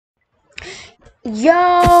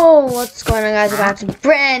Yo, what's going on, guys? Back to a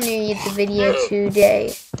brand new YouTube video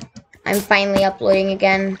today. I'm finally uploading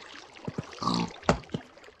again.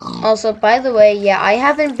 Also, by the way, yeah, I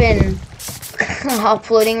haven't been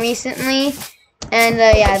uploading recently, and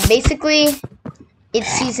yeah, basically, it's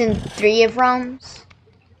season 3 of ROMs.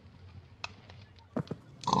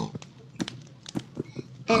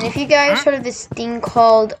 And if you guys heard of this thing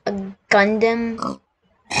called a Gundam,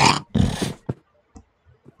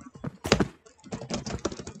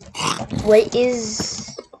 what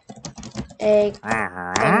is a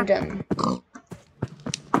Gundam?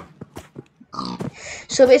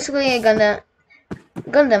 So basically, a Gundam,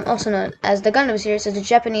 also known as the Gundam series, is a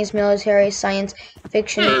Japanese military science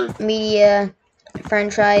fiction media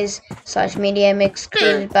franchise / media mix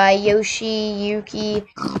created by Yoshiyuki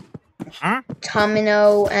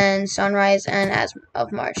Tomino and Sunrise, and as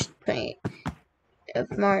of March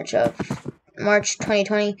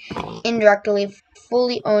 2020, indirectly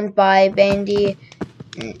fully owned by Bandai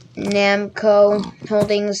Namco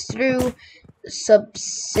Holdings through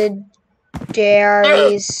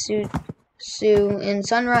subsidiaries Sue in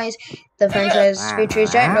Sunrise. The franchise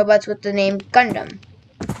features giant robots with the name Gundam.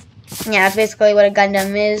 Yeah, that's basically what a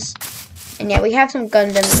Gundam is. And yeah, we have some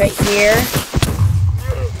Gundams right here.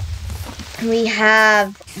 We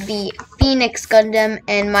have the Phoenix Gundam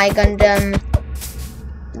and My Gundam,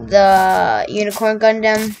 the Unicorn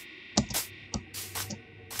Gundam.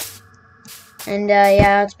 And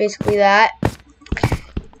yeah, it's basically that.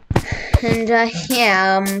 And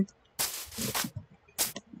yeah,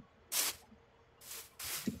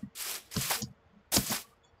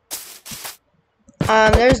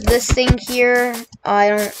 there's this thing here. I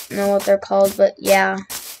don't know what they're called, but yeah.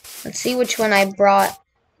 Let's see which one I brought.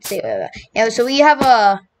 Yeah, so we have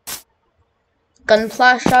a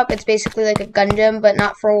Gunpla shop. It's basically like a Gundam, but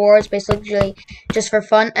not for war. It's basically just for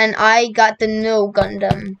fun. And I got the No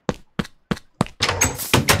Gundam.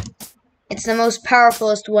 It's the most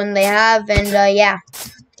powerfulest one they have, and yeah.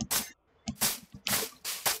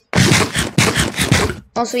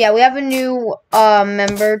 Also, yeah, we have a new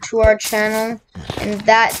member to our channel, and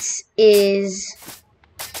that is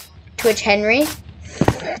Twitch Henry.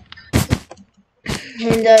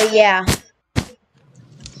 And yeah,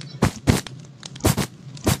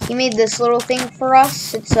 he made this little thing for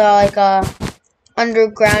us. It's like a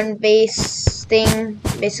underground base thing,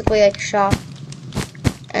 basically like a shop.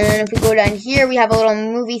 And then if we go down here, we have a little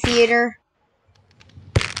movie theater.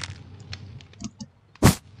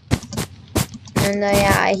 And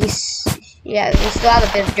yeah, we still have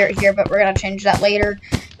a bit of dirt here, but we're gonna change that later.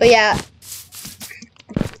 But yeah,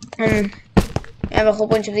 we have a whole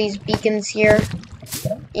bunch of these beacons here,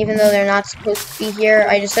 even though they're not supposed to be here.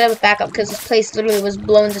 I just set up a backup because this place literally was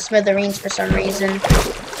blown to smithereens for some reason.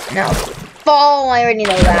 No, fall. I already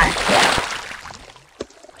know that. Yeah.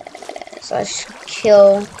 So let's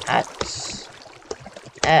kill at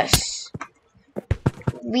S.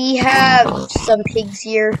 We have some pigs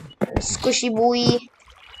here. Squishy Boy,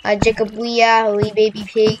 Jacobuya, Lee Baby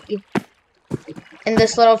Pig, and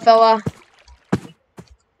this little fella.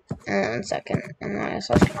 1 second. I'm not a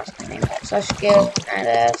Sasuke. What's my name? Sasuke and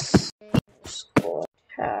S. School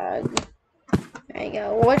tag. There you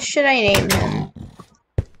go. What should I name him?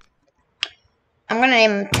 I'm gonna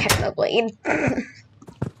name him Technoblade.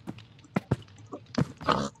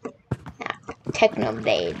 Yeah,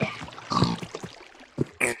 Technoblade.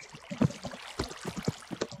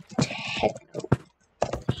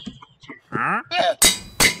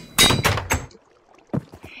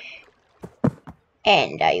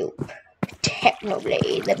 And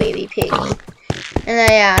Technoblade, the baby pig. And then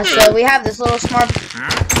yeah, so we have this little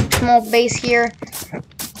small base here.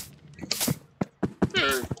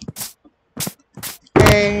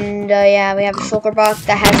 And yeah, we have a shulker box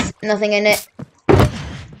that has nothing in it. And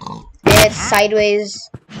it's sideways.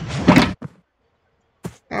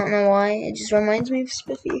 I don't know why, it just reminds me of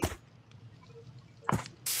Spiffy.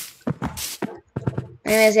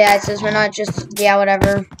 Anyways, yeah, it says we're not just, yeah,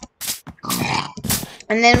 whatever.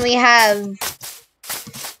 And then we have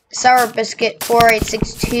Sour Biscuit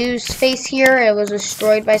 4862's face here. It was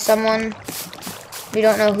destroyed by someone. We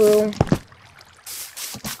don't know who.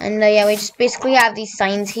 And yeah, we just basically have these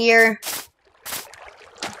signs here.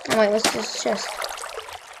 Oh wait, what's this chest?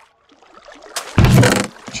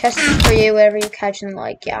 Chest is for you, whatever you catch and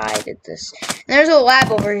like. Yeah, I did this. And there's a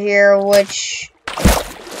lab over here, which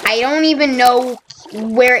I don't even know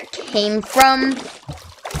where it came from.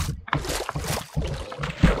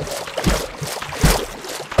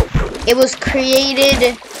 It was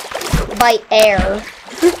created by air.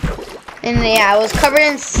 And yeah, it was covered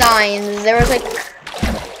in signs. There was like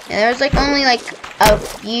only like a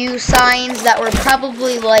few signs that were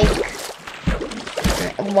probably like,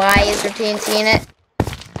 why is there TNT in it?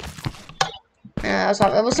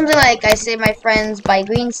 It was something like I Saved My Friends by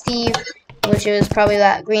Green Steve, which it was probably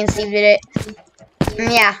that Green Steve did it.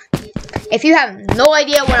 And yeah, if you have no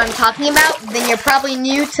idea what I'm talking about, then you're probably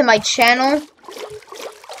new to my channel.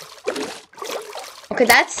 Okay,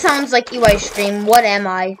 that sounds like EY Stream. What am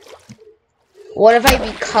I? What have I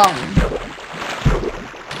become?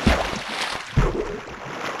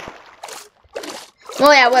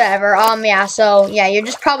 Well, yeah, whatever. Yeah, so, yeah, you're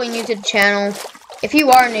just probably new to the channel. If you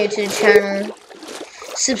are new to the channel,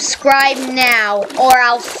 subscribe now, or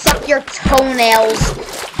I'll suck your toenails.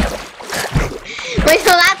 Wait,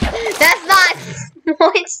 no, that's not...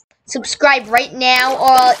 What? Subscribe right now, or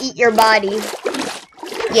I'll eat your body.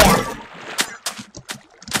 Yeah.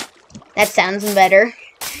 That sounds better.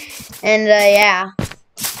 And, yeah.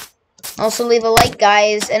 Also, leave a like,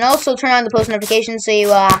 guys. And also, turn on the post notifications so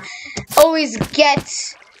you, always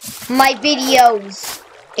get my videos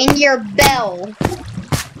in your bell.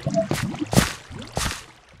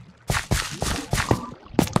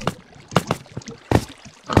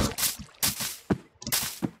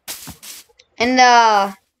 And,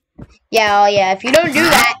 yeah, if you don't do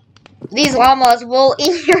that, these llamas will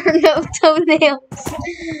eat your toenails.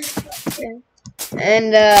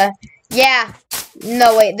 And, yeah.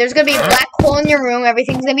 No, wait, there's gonna be a black hole in your room,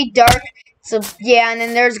 everything's gonna be dark. So, yeah, and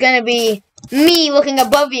then there's gonna be me looking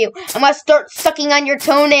above you. I'm gonna start sucking on your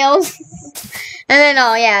toenails. And then,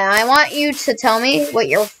 oh, yeah, I want you to tell me what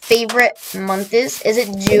your favorite month is. Is it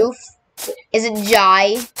Joof? Is it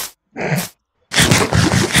Jai?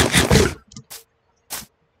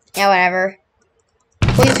 Yeah, whatever.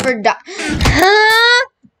 Please for Huh?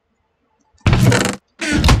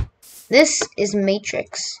 This is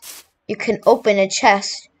Matrix. You can open a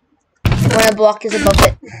chest when a block is above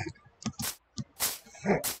it.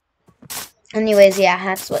 Anyways, yeah,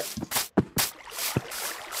 that's what.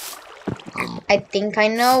 I think I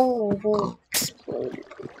know who exploded.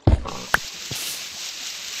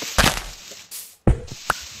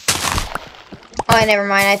 Oh, never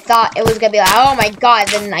mind. I thought it was gonna be like, oh my god,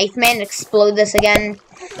 the knife man explode this again.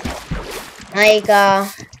 Like, yeah,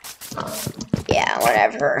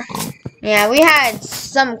 whatever. Yeah, we had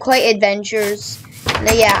some quite adventures.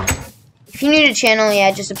 But yeah, if you're new to the channel,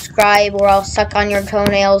 yeah, just subscribe or I'll suck on your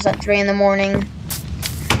toenails at 3 in the morning.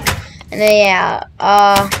 And then, yeah,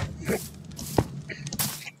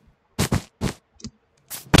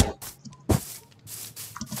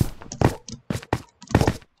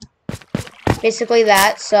 basically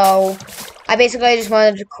that. So, I basically just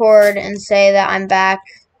wanted to record and say that I'm back.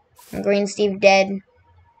 Green Steve dead.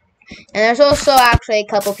 And there's also actually a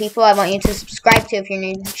couple people I want you to subscribe to if you're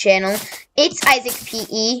new to the channel. It's Isaac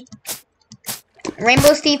PE,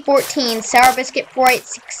 Rainbow Steve 14, Sour Biscuit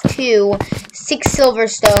 4862, 6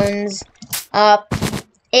 Silverstones,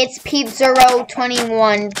 it's Pete Zero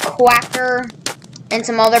 21, Quacker, and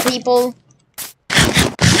some other people.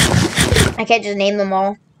 I can't just name them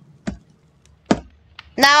all.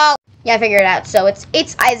 No! Yeah, I figured it out. So it's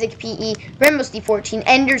Isaac PE, Rainbow Steve 14,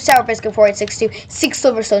 Ender, Sour Biscuit 4862, 6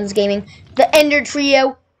 Silverstones Gaming, the Ender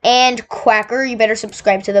Trio, and Quacker. You better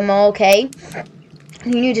subscribe to them all, okay? If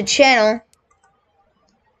you're new to the channel,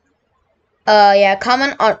 yeah,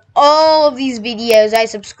 comment on all of these videos I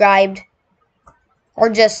subscribed, or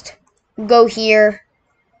just go here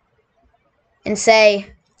and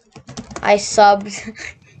say I subbed.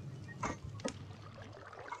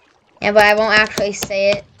 Yeah, but I won't actually say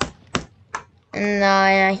it.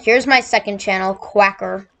 And, here's my second channel,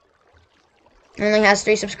 Quacker. It only has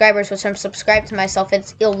 3 subscribers, which I'm subscribed to myself.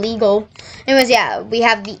 It's illegal. Anyways, yeah, we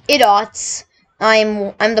have the Idots.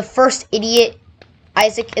 I'm the first idiot.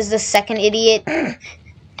 Isaac is the second idiot. I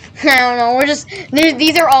don't know. We're just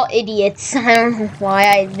these are all idiots. I don't know why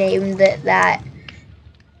I named it that.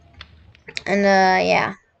 And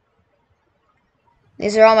yeah,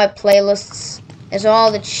 these are all my playlists. These are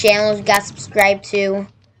all the channels you got subscribed to.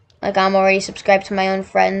 Like, I'm already subscribed to my own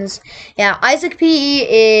friends. Yeah, Isaac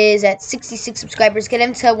PE is at 66 subscribers. Get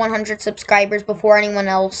him to 100 subscribers before anyone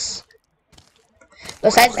else.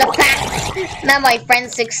 Besides the fact that my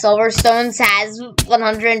friend 6 Silverstones has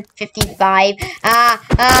 155.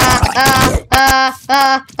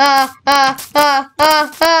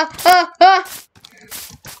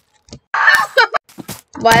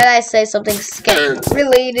 Why did I say something sketch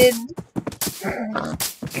related?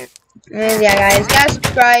 Yeah, guys, gotta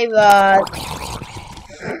subscribe.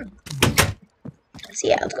 So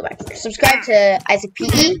yeah, let's go back here. Subscribe to Isaac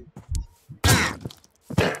PE.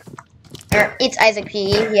 Or it's Isaac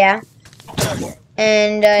PE, yeah.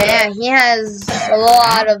 yeah, he has a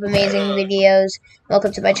lot of amazing videos.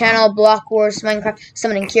 Welcome to my channel, Block Wars Minecraft,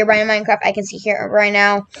 summoning Herobrine in Minecraft. I can see Herobrine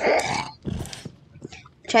now.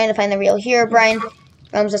 Trying to find the real Herobrine.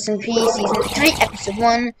 Realms SMP Season 3, Episode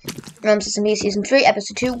 1. Realms SMP Season 3,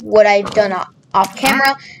 Episode 2, What I've Done Off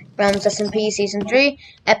Camera. Realms SMP Season 3,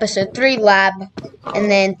 Episode 3, Lab.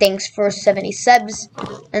 And then thanks for 70 subs.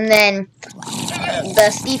 And then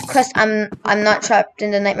the Steve quest, I'm not trapped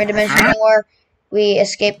in the Nightmare Dimension anymore. We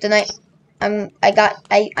escaped the I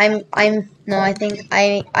think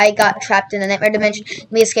I got trapped in the Nightmare Dimension.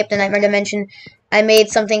 We escaped the Nightmare Dimension. I made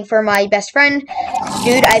something for my best friend.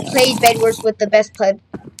 Dude, I played Bed Wars with the best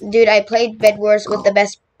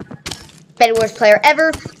Bed Wars player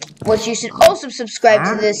ever. Which you should also subscribe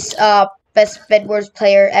to this best Bed Wars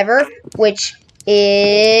player ever, which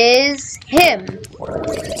is him.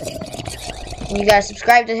 And you gotta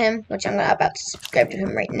subscribe to him, which I'm about to subscribe to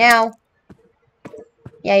him right now.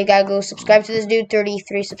 Yeah, you gotta go subscribe to this dude.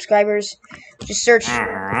 33 subscribers. Just search,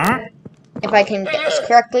 if I can get this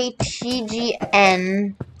correctly,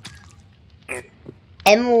 TGN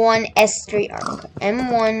M1S3R.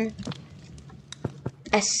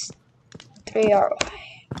 M1S3RY.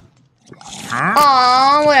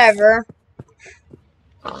 Aww, whatever.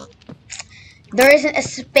 There isn't a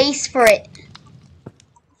space for it.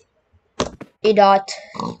 A dot.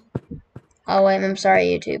 Oh, wait, I'm sorry,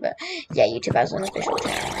 YouTube. But yeah, YouTube has an official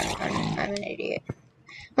channel. I'm an idiot.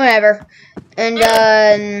 Whatever. And,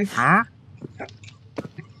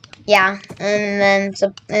 yeah. And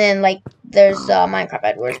then, like, there's, Minecraft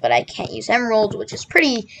Bed Wars, but I can't use emeralds, which is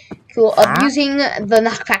pretty cool. Of using the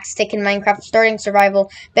knockback stick in Minecraft, starting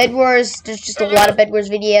survival. Bed Wars, there's just a lot of Bed Wars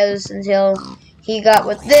videos until he got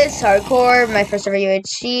with this, hardcore, my first ever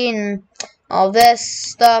UHC, and all this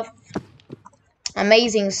stuff.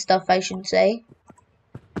 Amazing stuff, I should say.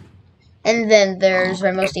 And then there's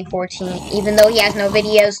Rainbow Steve 14, even though he has no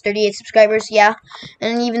videos, 38 subscribers, yeah.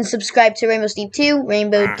 And even subscribe to Rainbow Steve 2,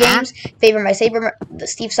 Rainbow Games, Favor My Saber, the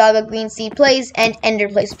Steve Saga, Green Steve Plays, and Ender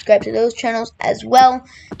Plays. Subscribe to those channels as well.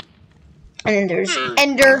 And then there's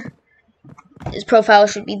Ender. His profile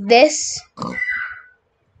should be this. And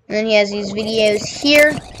then he has these videos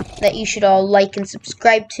here that you should all like and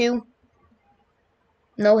subscribe to.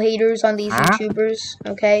 No haters on these YouTubers,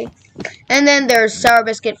 okay? And then there's Sour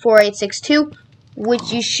Biscuit 4862,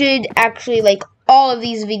 which you should actually like all of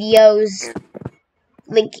these videos.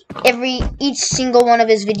 Like each single one of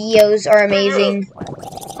his videos are amazing.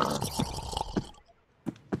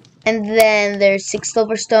 And then there's Six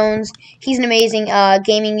Silverstones. He's an amazing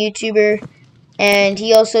gaming YouTuber. And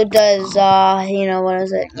he also does, you know, what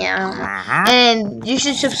is it? Yeah. And you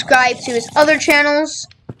should subscribe to his other channels.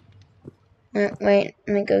 Wait, let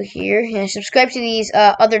me go here. Yeah, subscribe to these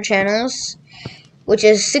other channels, which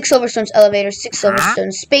is Six Silverstones Elevator, Six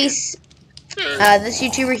Silverstones Space, this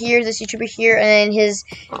YouTuber here, and then his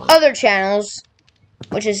other channels,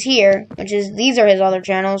 which is here, these are his other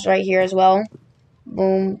channels right here as well.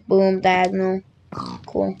 Boom, boom, diagonal.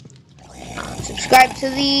 Cool. Subscribe to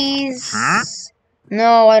these.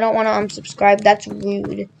 No, I don't want to unsubscribe. That's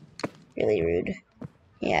rude. Really rude.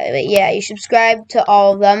 Yeah, but yeah, you subscribe to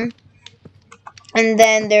all of them. And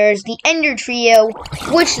then there's the Ender Trio,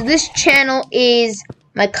 which this channel is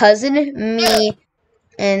my cousin, me,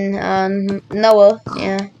 and Noah.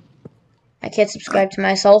 Yeah, I can't subscribe to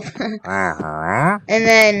myself. And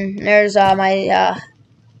then there's my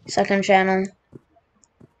second channel,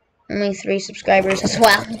 only 3 subscribers as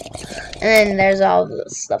well. And then there's all the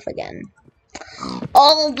stuff again.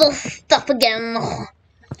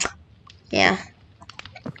 Yeah,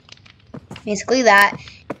 basically that.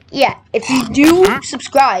 Yeah, if you do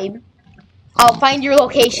subscribe, I'll find your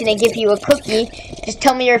location and give you a cookie. Just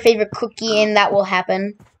tell me your favorite cookie and that will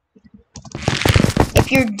happen.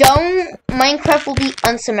 If you don't, Minecraft will be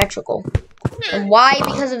unsymmetrical. And why?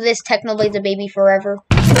 Because of this, Technoblade's a baby forever.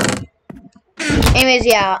 Anyways,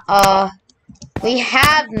 yeah, we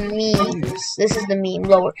have memes. This is the meme.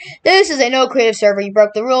 Lower. This is a no creative server. You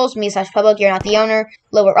broke the rules. Me/public. You're not the owner.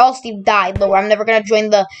 Lower. All Steve died. Lower. I'm never gonna join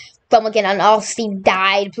the again, and all Steve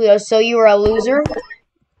died, Pluto, so you were a loser.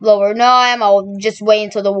 Lower, no, I'll just wait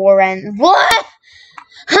until the war ends. What?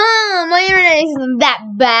 Huh, my internet isn't that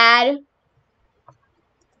bad.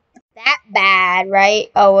 That bad,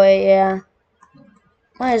 right? Oh, wait, yeah.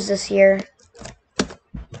 What is this here?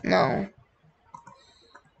 No.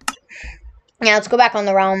 Yeah, let's go back on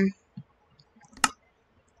the realm.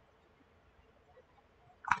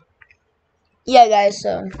 Yeah, guys,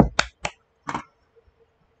 so.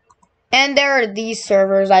 And there are these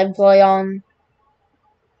servers I play on,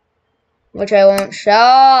 which I won't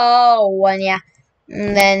show. And yeah,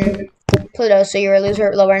 and then Pluto, so you're a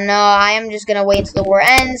loser lower. No, I am just gonna wait until the war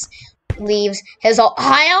ends. Leaves his ult.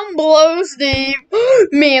 I am below Steve.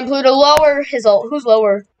 Me and Pluto lower his ult. Who's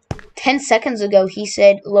lower? 10 seconds ago, he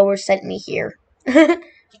said lower sent me here.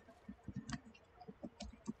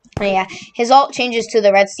 Yeah, his ult changes to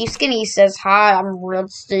the Red Steve skin. He says, "Hi, I'm Red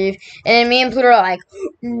Steve," and then me and Pluto are like,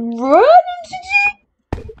 "Red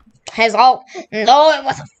Steve?" His ult. No, it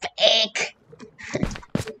was a fake.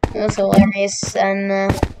 It was hilarious, and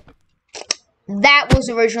that was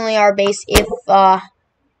originally our base. If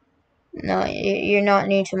no, you're not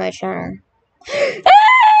new to my channel.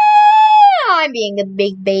 I'm being a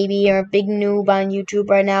big baby or a big noob on YouTube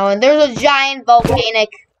right now, and there's a giant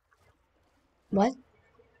volcanic. What?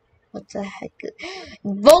 What the heck?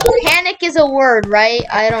 Volcanic is a word, right?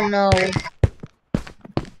 I don't know.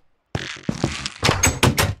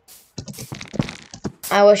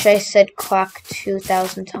 I wish I said quack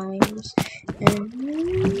 2,000 times.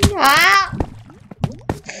 Ah!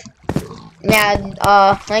 Yeah,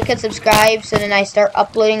 like and subscribe so then I start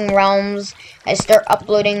uploading realms. I start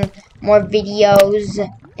uploading more videos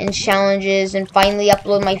and challenges and finally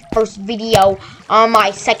upload my first video on my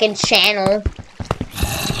second channel.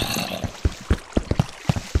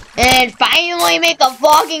 And finally make a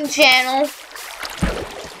vlogging channel.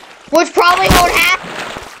 Which probably won't happen.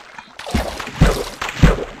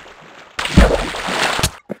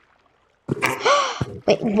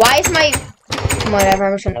 Wait, why is my... Whatever,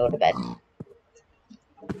 I'm just gonna go to bed.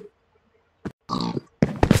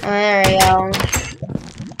 There we go.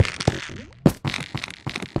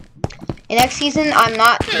 In next season, I'm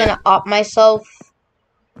not gonna up myself.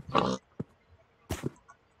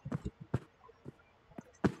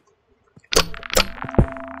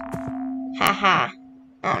 Haha.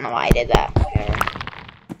 I don't know why I did that.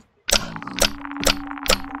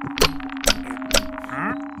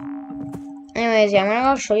 Anyways, yeah, I'm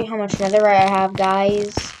gonna go show you how much netherite I have,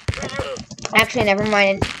 guys. Actually, never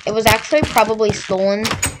mind. It was actually probably stolen.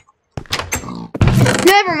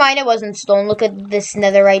 Never mind, it wasn't stolen. Look at this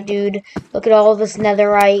netherite, dude. Look at all this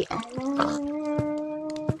netherite.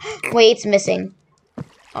 Wait, it's missing.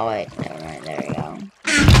 Oh, wait. Never mind. There we go.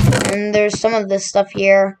 And there's some of this stuff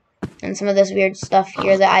here. And some of this weird stuff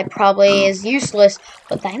here that I probably is useless.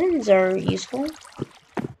 But diamonds are useful.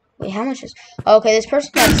 Wait, how much is... Okay, this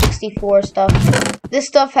person has 64 stuff. This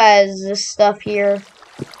stuff has this stuff here.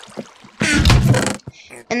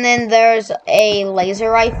 And then there's a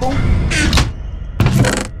laser rifle.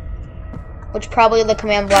 Which probably the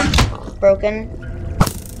command block's broken.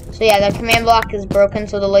 So yeah, the command block is broken,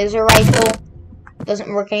 so the laser rifle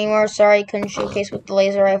doesn't work anymore. Sorry, couldn't showcase what the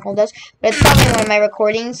laser rifle does. But it's probably one of my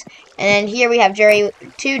recordings. And then here we have Jerry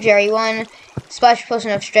 2, Jerry 1, Splash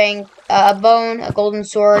Potion of Strength, a bone, a golden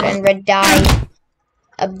sword, and red dye,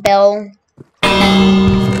 a bell,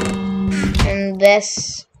 and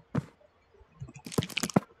this.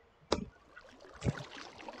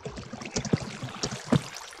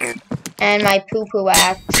 And my poo-poo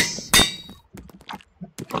axe.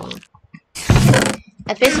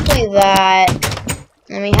 That's basically that.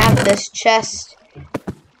 And we have this chest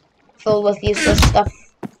filled with useless stuff.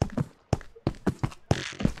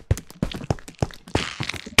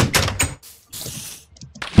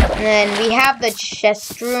 And then we have the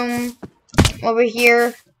chest room over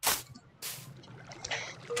here.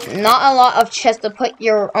 Not a lot of chests to put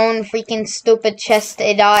your own freaking stupid chest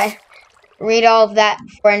in. Read all of that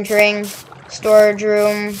before entering. Storage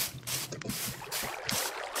room.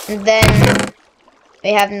 And then we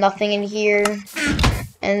have nothing in here.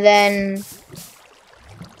 And then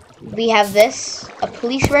we have this. A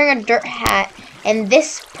police wearing a dirt hat. And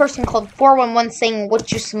this person called 411 saying,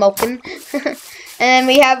 "What you smoking?" And then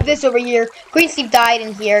we have this over here. Green Steve died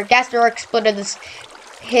in here. Gas door exploded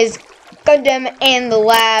his Gundam in the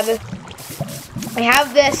lab. We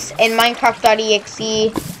have this in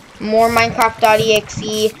Minecraft.exe. More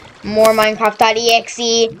Minecraft.exe. More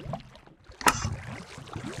Minecraft.exe.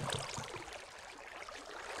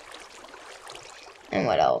 And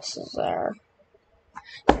what else is there?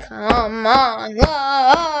 Come on, load.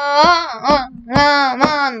 Come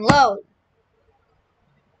on, load.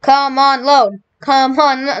 Come on, load. Come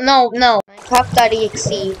on, no.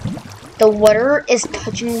 Minecraft.exe. The water is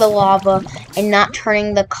touching the lava and not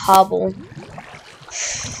turning the cobble.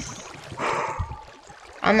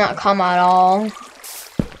 I'm not calm at all.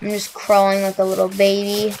 I'm just crawling like a little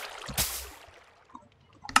baby.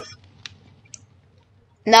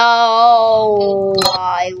 No,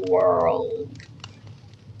 my world.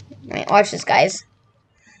 Wait, watch this, guys.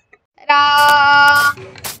 Ta-da!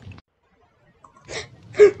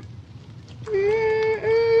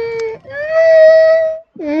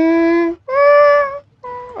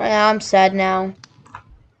 I'm sad now.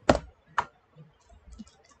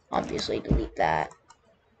 Obviously, delete that.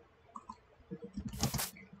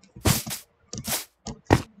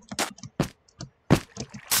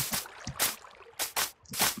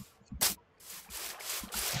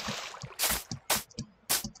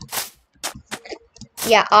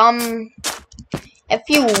 Yeah, if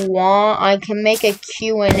you want, I can make a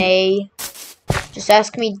Q&A. Just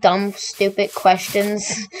ask me dumb, stupid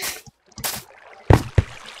questions.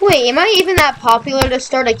 Wait, am I even that popular to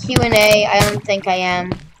start a Q&A? I don't think I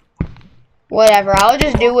am. Whatever, I'll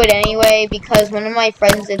just do it anyway because one of my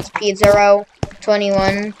friends, it's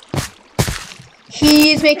P021.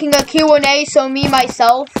 He's making a Q&A, so me,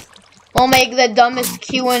 myself, will make the dumbest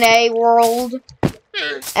Q&A world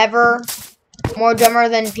ever. More dumber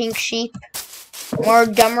than Pink Sheep. More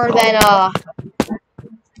dumber than,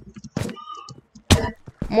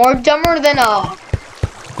 More dumber than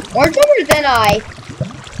I.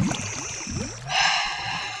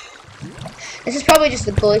 This is probably just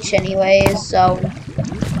a glitch anyways, so.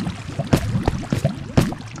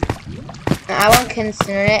 I won't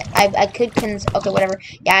consider it. I could okay, whatever.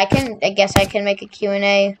 Yeah, I guess I can make a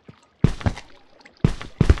Q&A.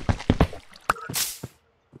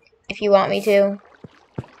 If you want me to.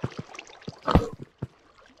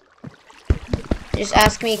 Just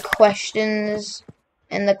ask me questions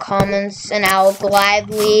in the comments and I'll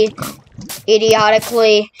gladly,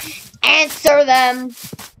 idiotically answer them.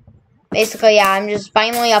 Basically, yeah, I'm just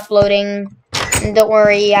finally uploading. And don't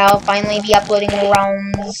worry, I'll finally be uploading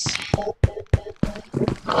rounds.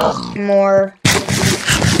 More.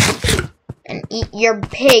 And eat your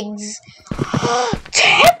pigs.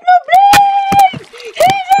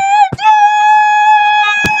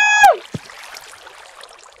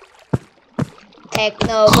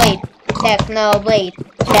 Technoblade! Technoblade! Technoblade!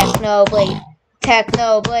 Technoblade!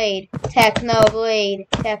 Technoblade! Technoblade!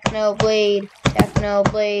 Technoblade!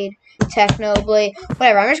 Technoblade! Technoblade.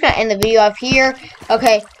 Whatever, I'm just gonna end the video off here.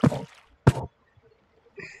 Okay.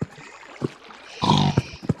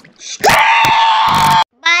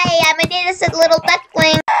 Bye, I'm an innocent little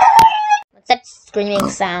duckling. What's that screaming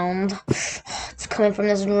sound? It's coming from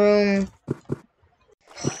this room.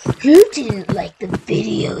 You didn't like the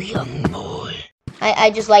video, young boy.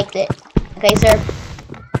 I just liked it. Okay, sir?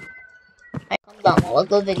 Calm down, I'll like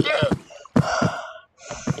the video.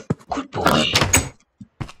 Good boy.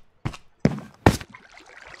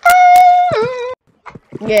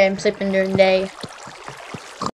 Yeah, I'm sleeping during the day.